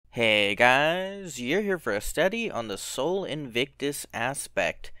Hey guys, you're here for a study on the Sol Invictus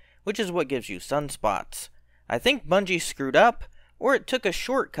aspect, which is what gives you sunspots. I think Bungie screwed up, or it took a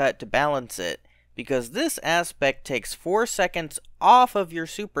shortcut to balance it, because this aspect takes 4 seconds off of your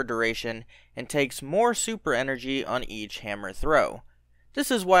super duration and takes more super energy on each hammer throw.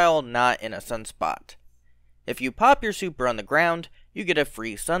 This is while not in a sunspot. If you pop your super on the ground, you get a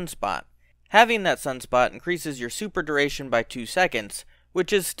free sunspot. Having that sunspot increases your super duration by 2 seconds,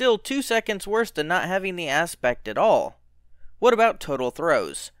 which is still 2 seconds worse than not having the aspect at all. What about total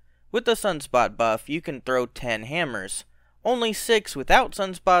throws? With the sunspot buff, you can throw 10 hammers, only 6 without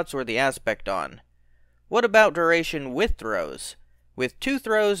sunspots or the aspect on. What about duration with throws? With 2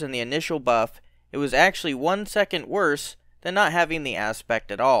 throws and the initial buff, it was actually 1 second worse than not having the aspect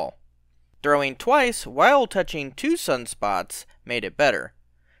at all. Throwing twice while touching 2 sunspots made it better.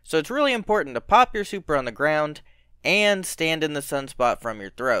 So it's really important to pop your super on the ground and stand in the sunspot from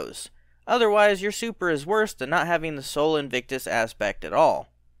your throws. Otherwise, your super is worse than not having the Sol Invictus aspect at all.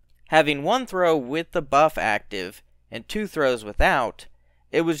 Having 1 throw with the buff active and 2 throws without,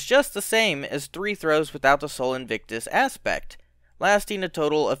 it was just the same as 3 throws without the Sol Invictus aspect, lasting a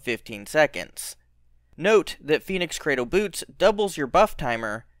total of 15 seconds. Note that Phoenix Cradle Boots doubles your buff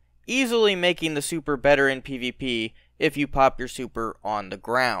timer, easily making the super better in PvP if you pop your super on the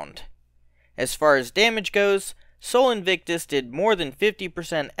ground. As far as damage goes, Sol Invictus did more than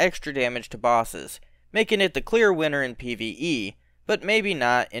 50% extra damage to bosses, making it the clear winner in PvE, but maybe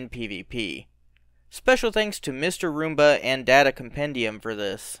not in PvP. Special thanks to Mr. Roomba and Data Compendium for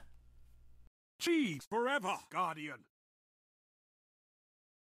this. Cheese forever, Guardian!